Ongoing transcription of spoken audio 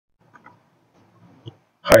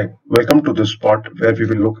Hi, welcome to this part where we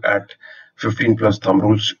will look at 15 plus thumb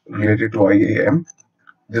rules related to IAM.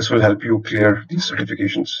 This will help you clear these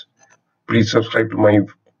certifications. Please subscribe to my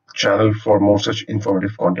channel for more such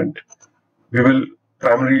informative content. We will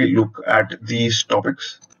primarily look at these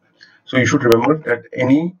topics. So you should remember that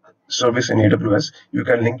any service in AWS, you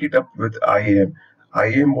can link it up with IAM.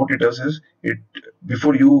 IAM, what it does is, it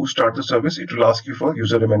before you start the service, it will ask you for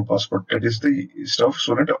username and password. That is the stuff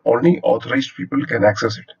so that only authorized people can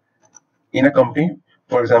access it. In a company,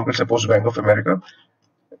 for example, suppose Bank of America,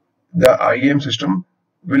 the IAM system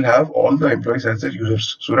will have all the employees as their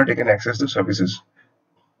users so that they can access the services.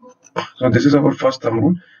 So this is our first thumb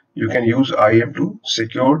rule. You can use IAM to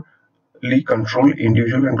securely control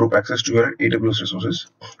individual and group access to your AWS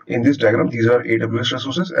resources. In this diagram, these are AWS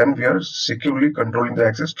resources and we are securely controlling the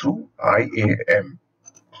access through IAM.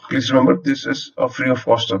 Please remember, this is a free of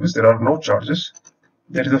cost service. There are no charges.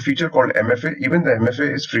 There is a feature called MFA. Even the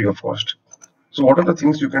MFA is free of cost. So what are the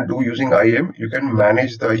things you can do using IAM? You can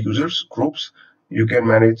manage the users groups, you can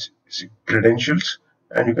manage credentials,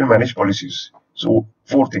 and you can manage policies. So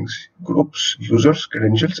four things: groups, users,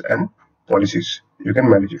 credentials, and policies. You can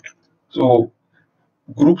manage it. So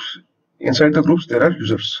groups, inside the groups there are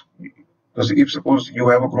users. Because if suppose you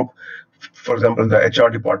have a group, for example, the HR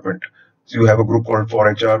department, so you have a group called for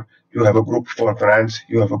HR, you have a group for finance,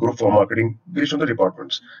 you have a group for marketing, based on the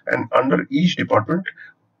departments. And under each department,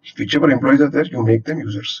 whichever employees are there, you make them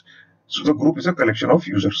users. So the group is a collection of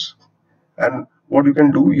users. And what you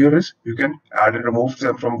can do here is you can add and remove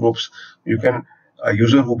them from groups. You can a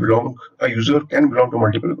user can belong to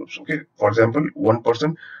multiple groups. Okay, for example, one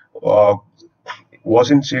person uh,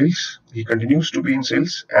 was in sales, he continues to be in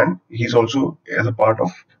sales, and he's also as a part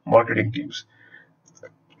of marketing teams.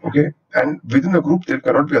 Okay, and within the group there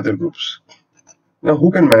cannot be other groups. Now,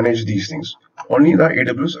 who can manage these things? Only the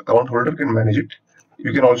AWS account holder can manage it.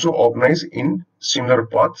 You can also organize in similar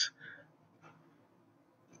paths.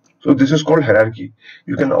 So this is called hierarchy.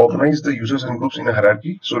 You can organize the users and groups in a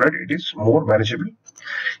hierarchy so that it is more manageable.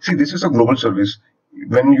 See, this is a global service.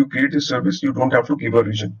 When you create this service, you don't have to give a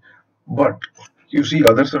region. But you see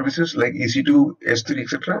other services like EC2, S3,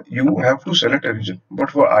 etc. You have to select a region.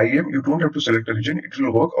 But for IAM, you don't have to select a region. It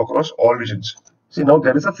will work across all regions. See, now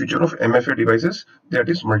there is a feature of Mfa devices, that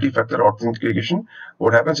is multi-factor authentication.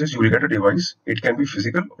 What happens is you will get a device. It can be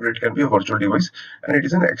physical or it can be a virtual device, and it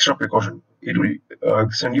is an extra precaution. It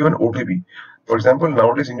will send you an OTP. For example,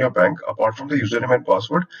 nowadays in your bank, apart from the username and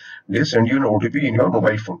password, they send you an OTP in your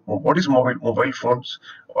mobile phone. What is mobile phones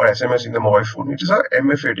or SMS in the mobile phone? It is a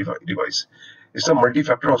Mfa device. It's a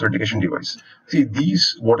multi-factor authentication device. See,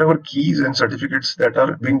 these whatever keys and certificates that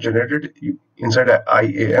are being generated inside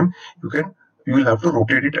IAM, you will have to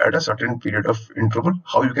rotate it at a certain period of interval.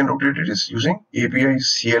 How you can rotate it is using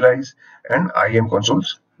APIs, CLIs, and IAM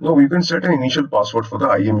consoles. Now you can set an initial password for the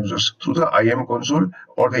IAM users through the IAM console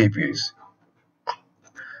or the APIs.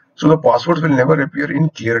 So the passwords will never appear in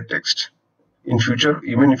clear text. In future,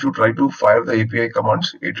 even if you try to fire the API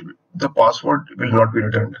commands, the password will not be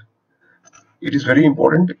returned. It is very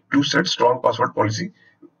important to set strong password policy.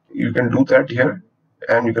 You can do that here,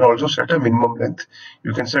 and you can also set a minimum length.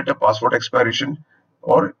 You can set a password expiration,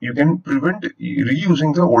 or you can prevent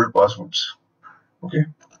reusing the old passwords. Okay.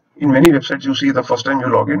 In many websites, you see the first time you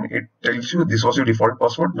log in, it tells you this was your default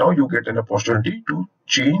password. Now you get an opportunity to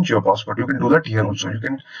change your password. You can do that here also. You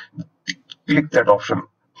can click that option.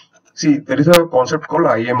 See, there is a concept called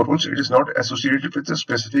IAM rules. It is not associated with a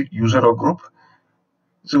specific user or group.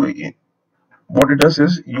 So what it does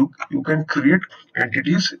is you can create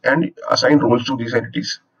entities and assign roles to these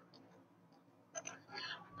entities.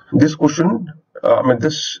 This question,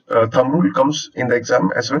 this thumb rule comes in the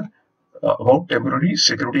exam as well about temporary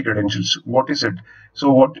security credentials. What is it?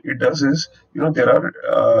 So what it does is, there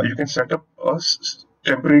are you can set up a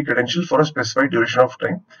temporary credential for a specified duration of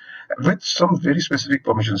time with some very specific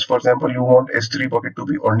permissions. For example, you want S3 bucket to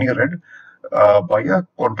be only read by a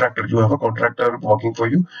contractor. You have a contractor working for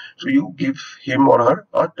you, so you give him or her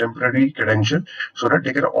a temporary credential so that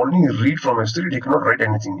they can only read from S3. They cannot write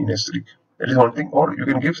anything in S3. That is one thing. Or you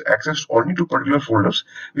can give access only to particular folders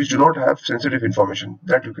which do not have sensitive information.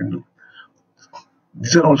 That you can do.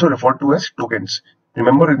 These are also referred to as tokens.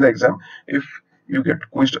 Remember in the exam, if you get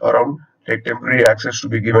quizzed around like temporary access to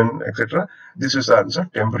be given, etc., this is the answer: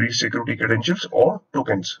 temporary security credentials or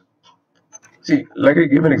tokens. See, like I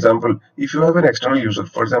gave an example, if you have an external user,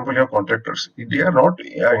 for example, your contractors, they are not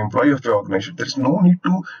an employee of your organization. There is no need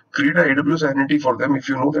to create an AWS identity for them if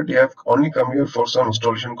you know that they have only come here for some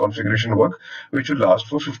installation configuration work, which will last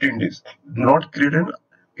for 15 days. Do not create an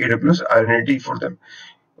AWS identity for them.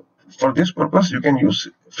 For this purpose, you can use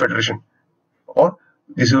federation, or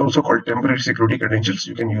This is also called temporary security credentials.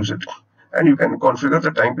 You can use it. And you can configure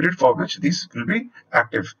the time period for which these will be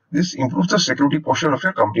active. This improves the security posture of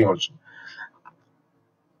your company also.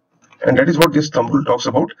 And that is what this thumb rule talks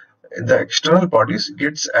about. The external parties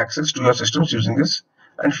gets access to your systems using this.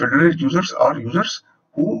 And federated users are users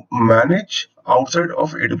who manage outside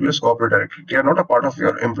of AWS corporate directory. They are not a part of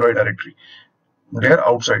your employee directory. They are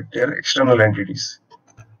outside. They are external entities.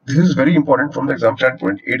 This is very important from the exam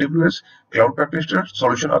standpoint. AWS Cloud Practitioner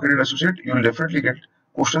Solution Architect Associate, you will definitely get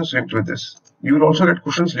questions linked with this. You will also get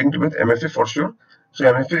questions linked with MFA for sure. So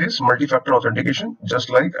MFA is multi-factor authentication, just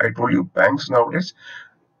like I told you, banks nowadays,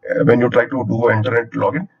 when you try to do internet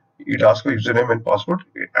login, it asks for username and password,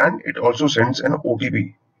 and it also sends an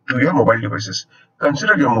OTP to your mobile devices.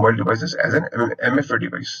 Consider your mobile devices as an MFA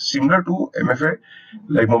device. Similar to MFA,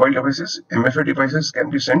 like mobile devices, MFA devices can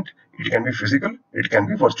be sent, it can be physical, it can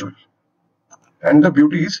be virtual. And the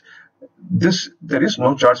beauty is, there is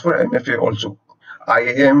no charge for MFA also.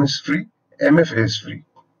 IAM is free, MFA is free.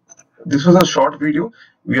 This was a short video.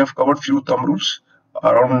 We have covered few thumb rules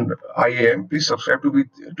around IAM. Please subscribe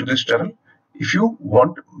to this channel if you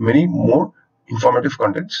want many more informative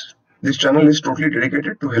contents. This channel is totally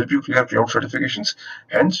dedicated to help you clear cloud certifications.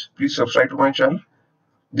 Hence, please subscribe to my channel.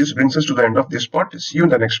 This brings us to the end of this part. See you in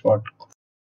the next part.